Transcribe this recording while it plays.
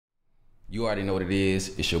You already know what it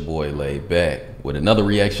is. It's your boy Laid Back with another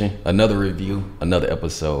reaction, another review, another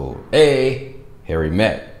episode. Hey, Harry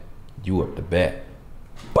Mack, you up the bat.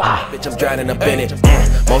 Bah. Bitch, I'm drowning up in it.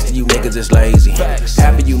 Most of you niggas is lazy.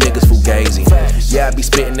 Half of you niggas fugazi. Yeah, I be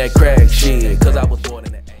spitting that crack shit, cause I was born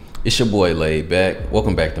in that. It's your boy Laid Back.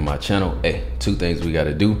 Welcome back to my channel. Hey, two things we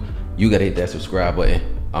gotta do. You gotta hit that subscribe button.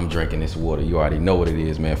 I'm drinking this water. You already know what it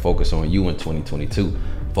is, man. Focus on you in 2022.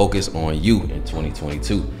 Focus on you in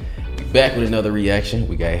 2022. Back with another reaction.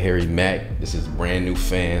 We got Harry Mack. This is brand new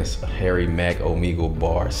fans. Harry Mack Omegle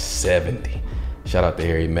bar 70. Shout out to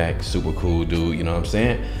Harry Mack, super cool dude, you know what I'm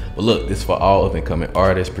saying? But look, this is for all up and coming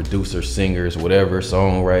artists, producers, singers, whatever,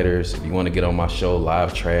 songwriters. If you want to get on my show,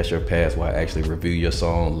 live trash or pass, where I actually review your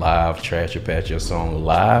song live, trash or pass your song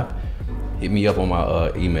live, hit me up on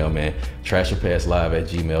my email, man.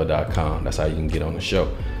 trashorpasslive@gmail.com. That's how you can get on the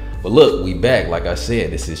show. But look, we back. Like I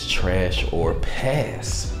said, this is Trash or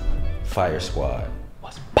Pass. Fire Squad.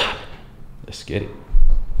 What's poppin'? Let's get it.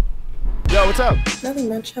 Yo, what's up? Nothing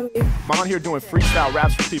much. How are you? I'm out here doing freestyle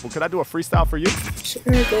raps for people. Could I do a freestyle for you? Sure,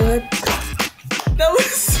 go ahead. That was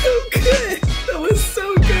so good. That was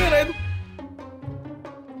so good.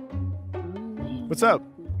 What's up?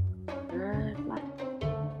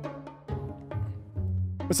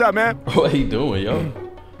 What's up, man? What he doing, yo?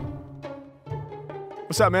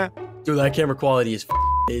 What's up, man? Dude, that camera quality is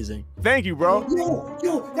amazing. Thank you, bro.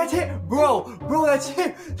 Yo, that's it, bro, that's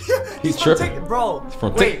it. He's tripping, bro.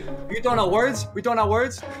 Wait, are you throwing out words? We throwing out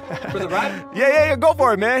words for the rap? Yeah, go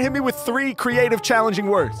for it, man. Hit me with 3 creative, challenging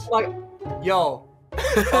words. Like, yo,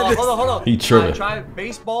 hold on. He tripping. Try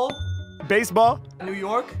baseball. Baseball. New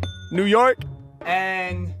York. New York.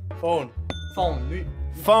 And Phone.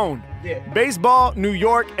 Phone. Yeah. Baseball, New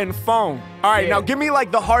York, and phone. All right, Yeah. now give me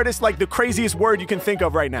like the hardest, like the craziest word you can think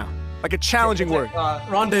of right now. Like a challenging word.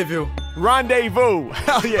 Rendezvous. Rendezvous.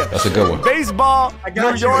 Hell yeah. That's a good one. Baseball, I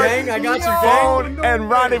got New you, York, gang. I got you, gang. phone, and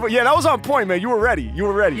rendezvous. Yeah, that was on point, man. You were ready.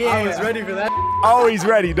 Yeah. I was ready for that. Always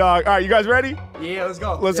ready, dog. All right, you guys ready? Yeah, let's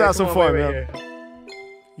go. Let's have some fun, man.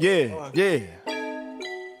 Yeah.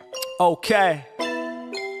 Okay.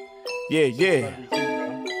 Yeah.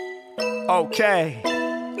 Okay.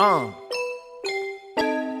 Yeah.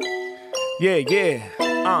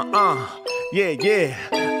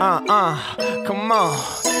 Come on.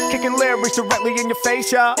 Kicking lyrics directly in your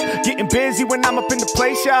face, y'all. Getting busy when I'm up in the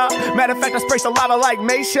place, y'all. Matter of fact, I spray a lava like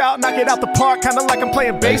Mace, y'all. Knock it out the park, kinda like I'm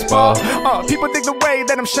playing baseball. People dig the way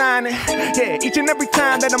that I'm shining. Yeah, each and every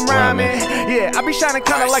time that I'm rhyming. Yeah, I be shining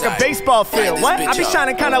kinda like a baseball field. What? I be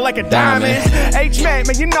shining kinda like a diamond. H-Man,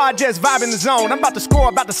 man, you know I just vibe in the zone. I'm about to score,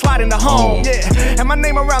 about to slide into home. Yeah, and my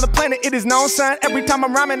name around the planet, it is known, son. Every time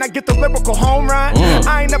I'm rhyming, I get the lyrical home run.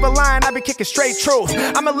 I ain't never lying, I be kicking straight truth.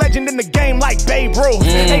 I'm a legend in the game like Babe Ruth.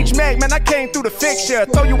 H-Mac, man, I came through the fixture.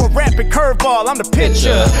 Throw you a rapid curveball, I'm the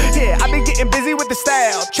pitcher. Yeah, I be getting busy with the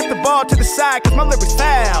style. Chip the ball to the side, cause my lyrics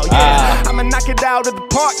foul. Yeah, I'ma knock it out of the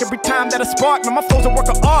park every time that I spark. Man, my flow's a work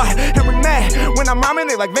of art. Henry Mack, when I'm rhyming,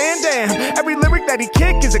 they like Van Damme. Every lyric that he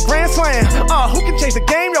kick is a grand slam. Who can change the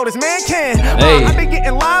game? Yo, this man can. I be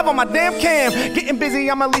getting live on my damn cam. Getting busy,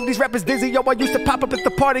 I'ma leave these rappers dizzy. Yo, I used to pop up at the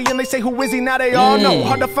party and they say, who is he? Now they all know.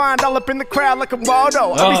 Hard to find, all up in the crowd like a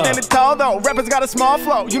Waldo. I be standing tall though, rappers got a small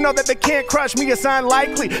flow. You know that they can't crush me, it's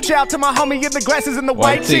unlikely. Shout out to my homie in the glasses and the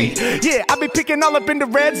white tee. Yeah, I be picking all up in the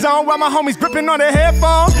red zone while my homies gripping on their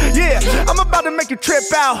headphones. Yeah, I'm about to make you trip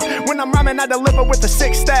out. When I'm rhyming, I deliver with a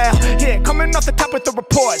sick style. Yeah, coming off the top with the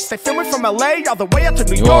reports. They film me from LA all the way up to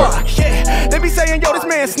New York. Yeah, they be saying, yo, this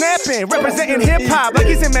man snapping, representing hip hop like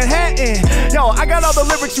he's in Manhattan. Yo, I got all the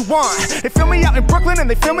lyrics you want. They film me out in Brooklyn and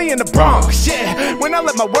they film me in the Bronx. Yeah, when I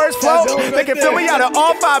let my words flow, they can film me out of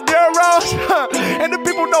all 5 bureaus. And the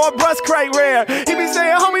people know I bust quite rare. He be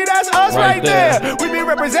saying, homie, that's us right there. We be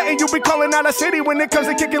representing, you be calling out a city. When it comes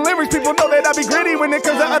to kicking lyrics, people know that I be gritty. When it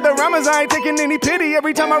comes to other rhymers, I ain't taking any pity.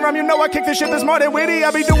 Every time I rhyme, you know I kick the shit that's smart and witty.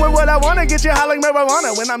 I be doing what I wanna, get you high like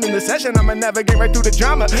marijuana. When I'm in the session, I'ma navigate right through the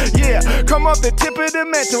drama. Yeah, come off the tip of the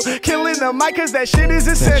mental. Killing the mic, cause that shit is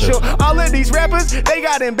essential. All of these rappers, they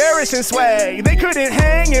got embarrassing swag. They couldn't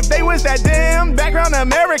hang if they was that damn background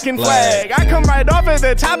American flag. I come right off at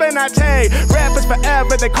the top and I tag rappers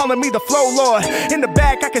forever, they calling me the flow lord. In the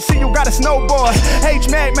back, I can see you got a snowboard. Hey,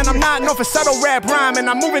 H-Mack, man, I'm not known for subtle rap rhyming.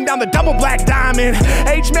 I'm moving down the double black diamond.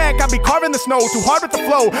 H-Mack, I be carving the snow, too hard with the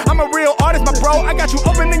flow. I'm a real artist, my bro. I got you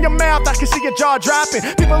open in your mouth, I can see your jaw dropping.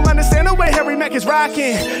 People understand the way Harry Mack is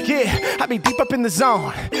rocking. Yeah, I be deep up in the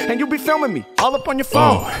zone, and you be filming me all up on your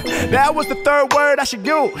phone. That was the third word I should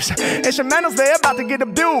use. Instrumentals, they about to get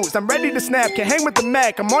abused. I'm ready to snap, can hang with the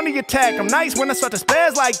Mac. I'm on the attack, I'm nice when I start to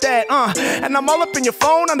spaz like that. And I'm all up in your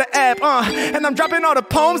phone on the app. And I'm dropping all the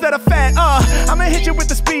poems that are fat. I'ma hit you with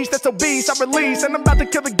the speech that's obese. I release, and I'm about to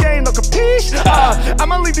kill the game, no capiche.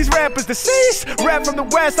 I'ma leave these rappers deceased. Rap from the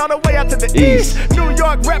west all the way out to the east. New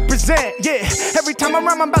York represent, yeah. Every time I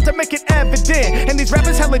rhyme, I'm about to make it evident. And these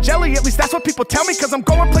rappers hella jelly, at least that's what people tell me, cause I'm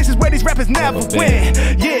going places where these rappers never win.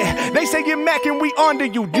 Yeah, they say you're Mac and we onto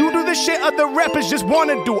you. You do the shit other rappers just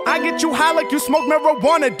wanna do. I get you high like you smoke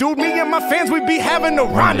marijuana, dude. Me and my fans, we be having a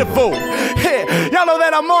rendezvous. Yeah, y'all know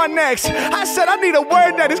that I'm on next. I said I need a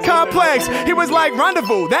word that is complex. He was like,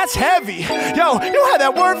 rendezvous, that's heavy. Yo, you had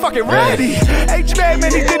that word fucking ready. H-Mack,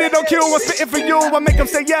 man, he did it on cue. I'm spitting for you. I make him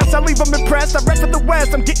say yes, I leave him impressed. I rap for the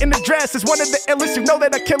West, I'm getting addressed. It's one of the illest, you know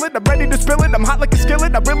that I kill it. I'm ready to spill it, I'm hot like a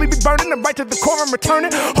skillet. I really be burning, I'm right to the core, I'm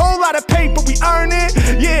returning. Whole lot of paper, we earn it.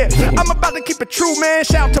 Yeah, I'm about to keep it true, man.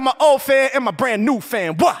 Shout out to my old fan and my brand new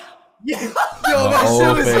fan. What? Yo, that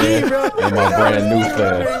shit was key, bro. And my brand new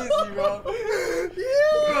fan. Crazy,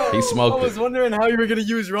 bro. He smoked I was it. wondering how you were gonna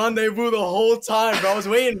use rendezvous the whole time, bro. I was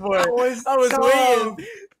waiting for it. I was tough. waiting.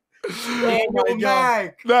 Hey, my yo, God.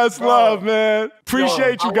 Mac. That's Bro. love, man.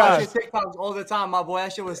 Appreciate you I guys. watch your TikToks all the time, my boy.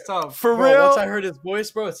 That shit was tough. For Bro, real? once I heard his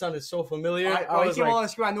voice, bro, it sounded so familiar. I I was came on like, the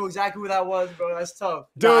screen, I knew exactly who that was, bro. That's tough.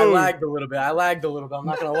 Dude. nah, I lagged a little bit. I'm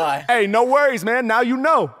not gonna lie. Hey, no worries, man. Now you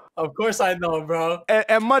know. Of course I know, bro.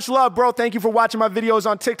 And much love, bro. Thank you for watching my videos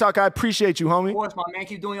on TikTok. I appreciate you, Of homie. course, my man.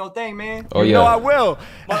 Keep doing your thing, man. Oh You know I yeah. will.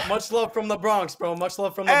 Much love from the Bronx, bro. Much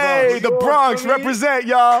love from the Hey, Bronx. the Bronx represent,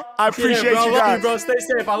 y'all. I appreciate bro, you love guys. you, bro. Stay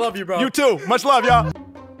safe. I love you, bro. You too. Much love, y'all.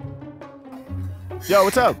 Yo,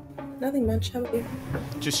 what's up? Nothing much. How about you?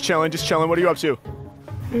 Just chilling, just chilling. What are you up to?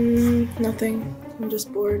 Nothing. I'm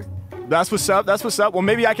just bored. That's what's up. That's what's up. Well,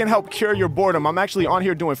 maybe I can help cure your boredom. I'm actually on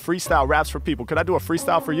here doing freestyle raps for people. Could I do a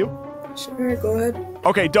freestyle for you? Sure, go ahead.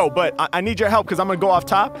 Okay, dope, but I need your help because I'm gonna go off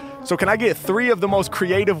top. So can I get 3 of the most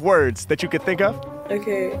creative words that you could think of?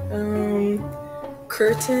 Okay,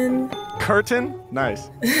 curtain, Curtain, nice.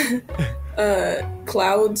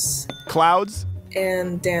 clouds, Clouds,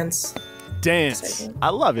 and dance. dance. Second. I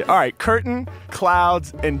love it. All right, curtain,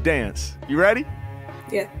 clouds, and dance. You ready?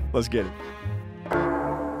 Yeah. Let's get it.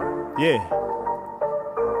 Yeah.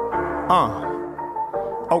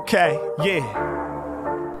 Okay, yeah.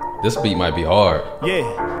 This beat might be hard.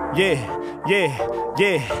 Yeah, yeah, yeah,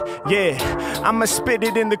 yeah, yeah. I'ma spit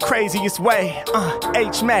it in the craziest way.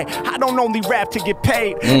 H-Mack, I don't only rap to get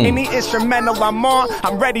paid. Any instrumental I'm on,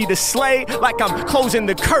 I'm ready to slay. Like I'm closing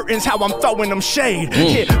the curtains, how I'm throwing them shade.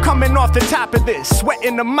 Yeah, coming off the top of this,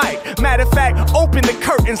 sweating the mic. Matter of fact, open the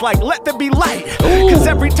curtains like let there be light. Cause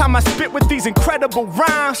every time I spit with these incredible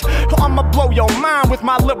rhymes, I'ma blow your mind with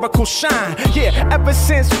my lyrical shine. Yeah, ever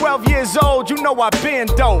since 12 years old, you know I've been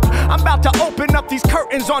dope. I'm about to open up these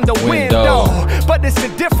curtains on the window. But it's a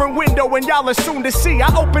different window and y'all are soon to see. I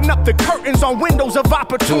open up the curtains on windows of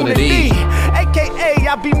opportunity. AKA,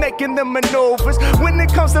 I be making the maneuvers. When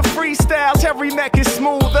it comes to freestyles, Harry Mack is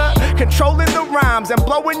smoother. Controlling the rhymes and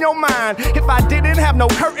blowing your mind. If I didn't have no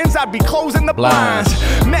curtains, I'd be closing the blinds.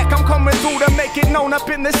 Mack, I'm coming through to make it known up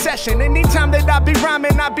in the session. Anytime that I be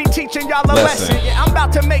rhyming, I be teaching y'all a lesson. Yeah, I'm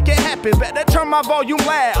about to make it happen. Better turn my volume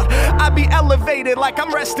loud. I be elevated like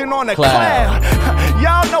I'm resting on a cloud.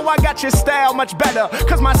 Y'all know I got your style much better,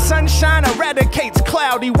 cause my sunshine eradicates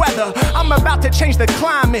cloudy weather. I'm about to change the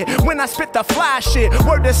climate when I spit the fly shit.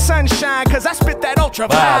 Word to sunshine, cause I spit that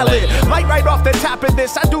ultraviolet. Light right off the top of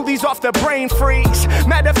this, I do these off the brain freeze.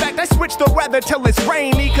 Matter of fact, I switch the weather till it's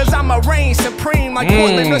rainy, cause I'm a reign supreme like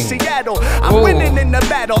Portland or Seattle. I'm winning in the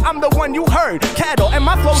battle, I'm the one you heard, cattle, and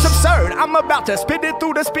my flow's absurd. I'm about to spit it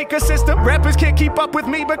through the speaker system. Rappers can't keep up with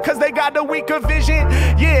me because they got a weaker vision.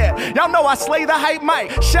 Yeah, y'all know I slay the hype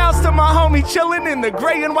mic. Shouts to my homie chillin' in the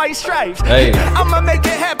gray and white stripes. Hey. I'ma make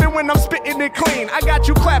it happen when I'm spitting it clean. I got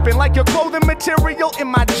you clapping like your clothing material in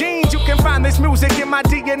my jeans. You can find this music in my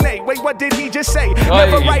DNA. Wait, what did he just say?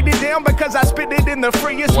 Never write it down because I spit it in the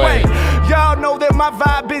freest way. Y'all know that my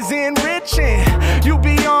vibe is enriching. You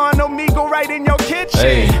be on Omegle right in your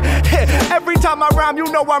kitchen. Every time I rhyme, you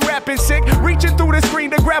know I'm rapping sick. Reaching through the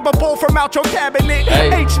screen to grab a bowl from out your cabinet.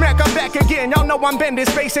 H-Mack, I'm back again. Y'all know I'm bending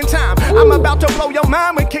space and time. I'm about to blow your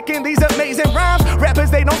mind when kicking these amazing rhymes.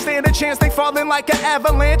 Rappers, they don't stand a chance. They falling like an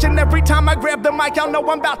avalanche. And every time I grab the mic, y'all know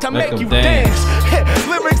I'm about to make you dance.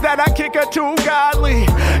 Lyrics that I kick nigga too godly.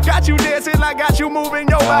 Got you dancing, I got you moving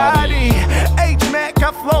your body. H-Mack,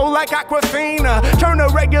 I flow like Aquafina. Turn a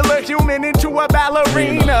regular human into a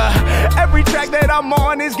ballerina. Every track that I'm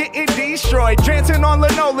on is getting destroyed. Dancing on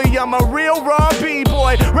linoleum, a real raw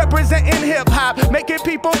B-boy. Representing hip-hop, making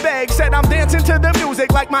people beg. Said I'm dancing to the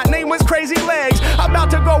music like my name was Crazy Legs. I'm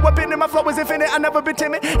about to go up in it, my flow is infinite. I never been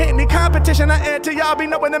timid. Any competition I enter, y'all be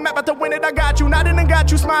knowing I'm about to win it. I got you, nodding and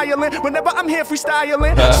got you smiling. Whenever I'm here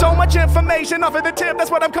freestyling, so much information off of the tip,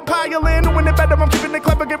 that's what I'm compiling. Doing it better, I'm keeping it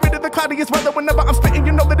clever, get rid of the cloudiest weather. Whenever I'm spitting,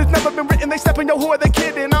 you know that it's never been written. They stepping, yo, who are they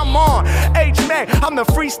kidding? I'm on H-Mack, I'm the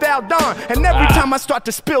freestyle don. And every time I start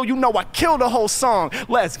to spill, you know I kill the whole song.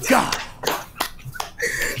 Let's go.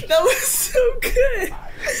 That was so good.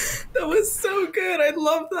 That was so good. I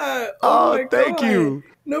love that. Oh, my thank God. you.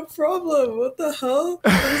 No problem. What the hell?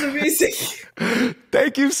 That was amazing.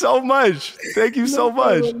 Thank you so much. Thank you so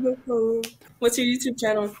much. No problem. What's your YouTube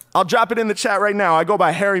channel? I'll drop it in the chat right now. I go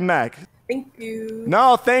by Harry Mack. Thank you.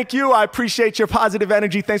 No, thank you. I appreciate your positive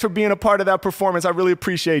energy. Thanks for being a part of that performance. I really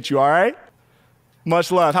appreciate you, all right?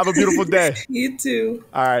 Much love. Have a beautiful day. You too.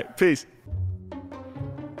 All right, peace.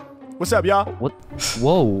 What's up, y'all? What?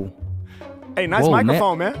 Whoa. Hey, nice Whoa,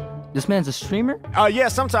 microphone, man. This man's a streamer? Yeah,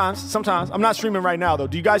 sometimes. I'm not streaming right now, though.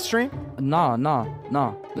 Do you guys stream? Nah.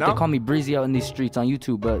 No? They call me Breezy out in these streets on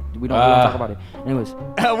YouTube, but we don't talk about it. Anyways.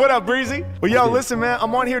 What up, Breezy? Well, yo, listen, man.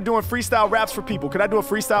 I'm on here doing freestyle raps for people. Could I do a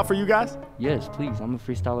freestyle for you guys? Yes, please. I'm a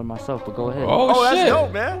freestyler myself, but go ahead. Oh, that's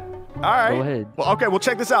dope, man. All right. Go ahead. Well, okay, well,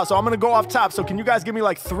 check this out. So I'm going to go off top. So can you guys give me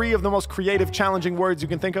like 3 of the most creative, challenging words you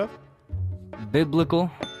can think of? Biblical.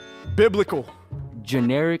 Biblical.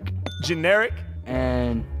 Generic. Generic.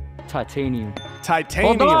 And titanium.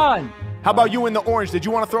 Titanium. Hold on. How about you in the orange? Did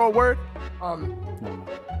you want to throw a word? No.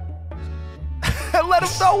 Let him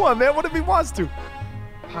throw one, man. What if he wants to?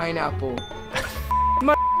 Pineapple.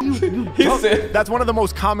 He said that's one of the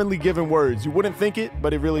most commonly given words. You wouldn't think it,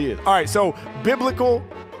 but it really is. All right, so biblical,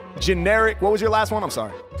 generic. What was your last one? I'm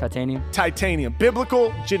sorry. Titanium. Titanium.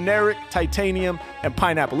 Biblical, generic, titanium, and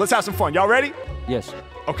pineapple. Let's have some fun. Y'all ready? Yes.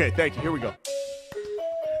 Okay, thank you. Here we go.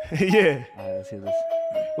 Yeah. All right, let's hear this.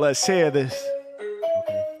 Let's hear this.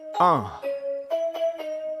 Okay.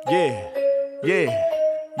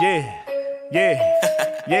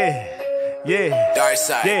 Yeah. Dark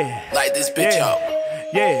side. Yeah. Light this bitch up.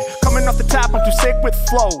 Yeah, coming off the top, I'm too sick with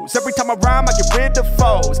flows. Every time I rhyme, I get rid of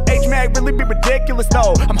foes. H-Mack really be ridiculous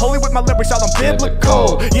though. I'm holy with my lyrics, all I'm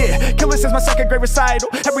biblical. Yeah, killer since my 2nd grade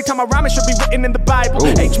recital. Every time I rhyme, it should be written in the Bible.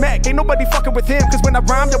 H-Mack, ain't nobody fucking with him. Cause when I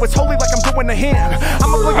rhyme, yo, it's holy like I'm doing a hymn.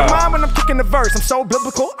 I'ma blow your mind when I'm kicking the verse. I'm so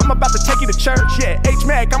biblical, I'm about to take you to church. Yeah,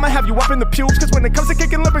 H-Mack, I'ma have you up in the pews. Cause when it comes to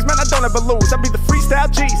kicking lyrics, man, I don't ever lose. I'll be the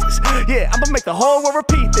freestyle Jesus. Yeah, I'ma make the whole world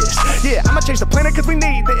repeat this. Yeah, I'ma change the planet cause we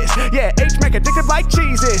need this. Yeah, H-Mack addicted like Jesus.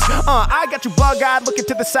 I got you bug-eyed looking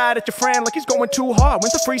to the side at your friend like he's going too hard.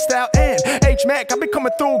 When's the freestyle end? H-Mack, I be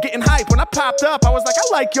coming through getting hype. When I popped up, I was like, I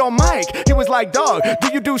like your mic. He was like, dog, do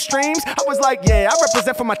you do streams? I was like, yeah, I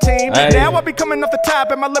represent for my team. Now I be coming off the top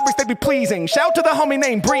and my lyrics, they be pleasing. Shout to the homie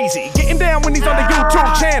named Breezy. Getting down when he's on the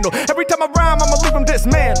YouTube channel. Every time I rhyme, I'ma leave him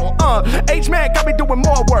dismantled. H-Mack, I be doing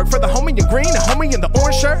more work for the homie in green, the homie in the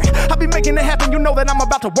orange shirt. I be making it happen, you know that I'm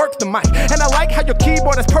about to work the mic. And I like how your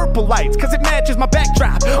keyboard has purple lights, cause it matches my backdrop.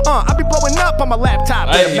 I be blowing up on my laptop.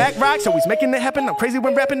 Mac rocks, so he's making it happen. I'm crazy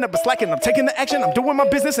when rapping, never slacking. I'm taking the action, I'm doing my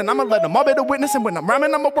business, and I'ma let them all be the witness. And when I'm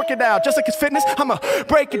rhyming, I'ma work it out just like it's fitness. I'ma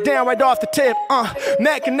break it down right off the tip.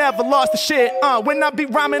 Mac never lost the shit. When I be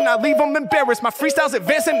rhyming, I leave them embarrassed. My freestyle's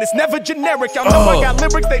advancing, it's never generic. Y'all know I got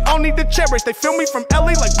lyrics, they all need to cherish. They feel me from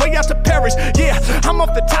LA like way out to Paris. Yeah, I'm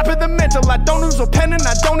off the top of the mental. I don't use a pen and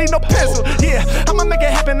I don't need no pencil. Yeah, I'ma make it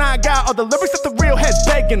happen. I got all the lyrics that the real heads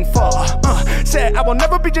begging for. Said I will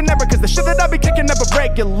never be generic, cause the shit that I be kicking never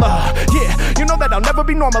regular. Yeah, you know that I'll never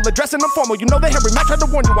be normal, addressing them formal. You know that Harry Mack tried to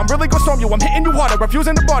warn you, I'm really gonna storm you. I'm hitting you harder,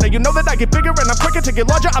 refusing to barter. You know that I get bigger and I'm quicker to get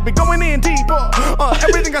larger. I'll be going in deeper.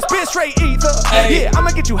 Everything I spit straight ether. Yeah,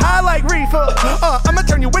 I'ma get you high like reefer. I'ma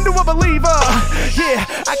turn you into a believer. Yeah,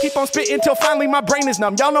 I keep on spitting till finally my brain is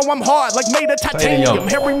numb. Y'all know I'm hard like made of titanium.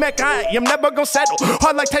 Harry Mack, I am never gonna settle.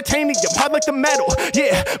 Hard like titanium, hard like the metal.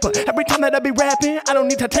 Yeah, but every time that I be rapping, I don't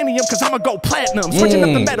need titanium cause I'ma go platinum. Switching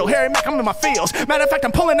up the metal, Harry Mack, I'm in my feels. Matter of fact,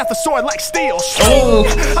 I'm pulling out the sword like steel.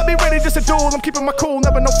 I be ready just to duel, I'm keeping my cool,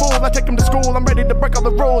 never no fool. I take them to school, I'm ready to break all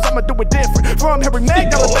the rules. I'ma do it different. From Harry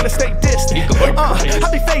Mack, y'all better stay distant.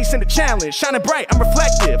 I be facing the challenge, shining bright, I'm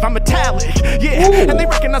reflective, I'm metallic. Yeah, and they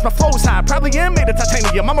recognize realize my flow's high. Probably am made of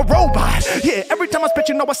titanium, I'm a robot. Yeah, every time I spit,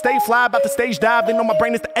 you know I stay fly. About the stage dive, they know my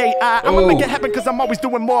brain is the AI. I'ma make it happen cause I'm always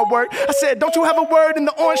doing more work. I said, don't you have a word in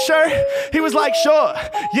the orange shirt? He was like, sure,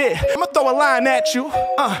 yeah, I'ma throw a line at you.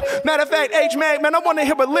 Matter of fact, H-Mack, man, I wanna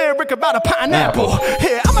hear a lyric about a pineapple.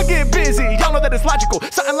 Yeah, I'ma get busy, y'all know that it's logical.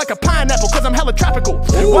 Something like a pineapple, cause I'm hella tropical.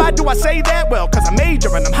 Why do I say that? Well, cause I'm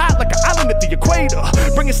major and I'm hot like an island at the equator.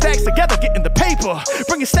 Bringing stacks together, getting the paper.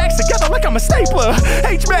 Bringing stacks together like I'm a stapler.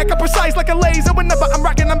 H-Mack, I'm precise like a laser. Whenever I'm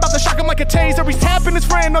rocking, I'm about to shock him like a taser. He's tapping his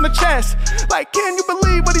friend on the chest. Like, can you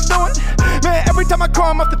believe what he's doing? Man, every time I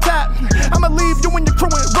come off the top, I'ma leave you and your crew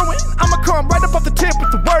in ruin. I'ma come right up off the tip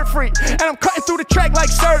with the word free. And I'm cutting through the track like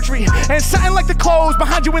surgery. And something like the clothes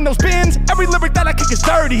behind you in those bins. Every lyric that I kick is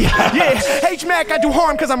dirty. Yeah, H-Mack, I do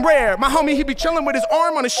harm cause I'm rare. My homie, he be chilling with his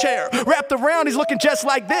arm on his chair. Wrapped around, he's looking just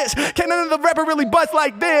like this. Can't none of the rapper really bust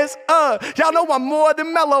like this. Y'all know I'm more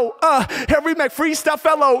than mellow. Harry Mack freestyle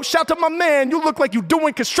fellow. Shout to my man, you look like you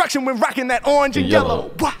doing construction when rocking that orange and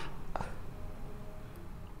yellow.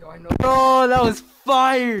 Yo, I know. Oh, that was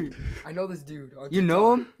fire. I know this dude. You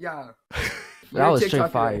know him? Yeah. That was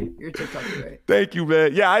straight fire. You're a TikToker, right? Thank you,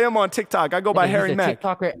 man. Yeah, I am on TikTok. I go by He's Harry a Mack.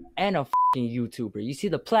 TikToker and a fucking YouTuber. You see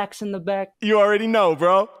the plaques in the back? You already know,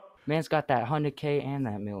 bro. Man's got that 100K and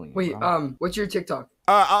that million. Wait, bro. what's your TikTok?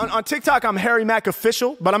 On TikTok, I'm Harry Mack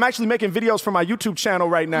Official, but I'm actually making videos for my YouTube channel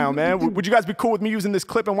right now, man. Would you guys be cool with me using this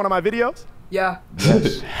clip in one of my videos? Yeah.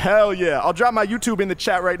 Hell yeah. I'll drop my YouTube in the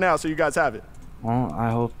chat right now so you guys have it. Well, I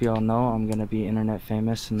hope y'all know I'm gonna be internet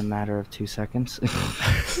famous in a matter of 2 seconds.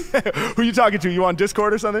 Who you talking to? You on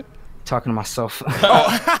Discord or something? Talking to myself.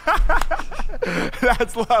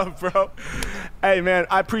 That's love, bro. Hey, man,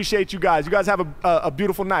 I appreciate you guys. You guys have a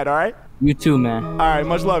beautiful night, all right? You too, man. All right,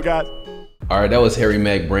 much love, guys. All right, that was Harry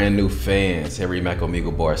Mack, brand new fans. Harry Mack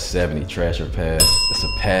Omegle bar 70, trash or pass. It's a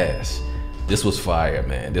pass. This was fire,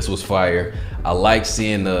 man. This was fire. I like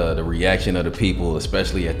seeing the reaction of the people,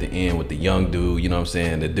 especially at the end with the young dude, you know what I'm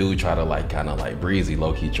saying? The dude tried to like, kind of like breezy,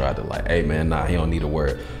 low-key tried to like, hey man, nah, he don't need a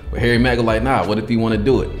word. But Harry Mack was like, nah, what if he want to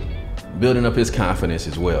do it? Building up his confidence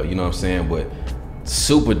as well, you know what I'm saying? But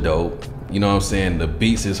super dope, you know what I'm saying? The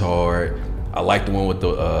beats is hard. I like the one with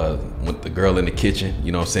the girl in the kitchen,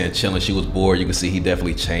 you know what I'm saying, chilling. She was bored. You can see he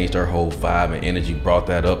definitely changed her whole vibe and energy, brought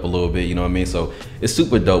that up a little bit, you know what I mean? So it's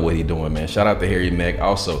super dope what he doing, man. Shout out to Harry Mack.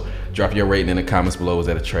 Also, drop your rating in the comments below. Is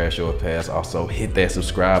that a trash or a pass? Also, hit that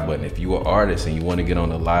subscribe button. If you are an artist and you want to get on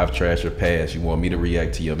the live trash or pass, you want me to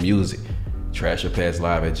react to your music,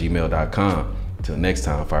 trashorpasslive@gmail.com. Till next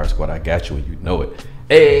time, Fire Squad, I got you and you know it.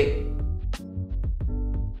 Hey!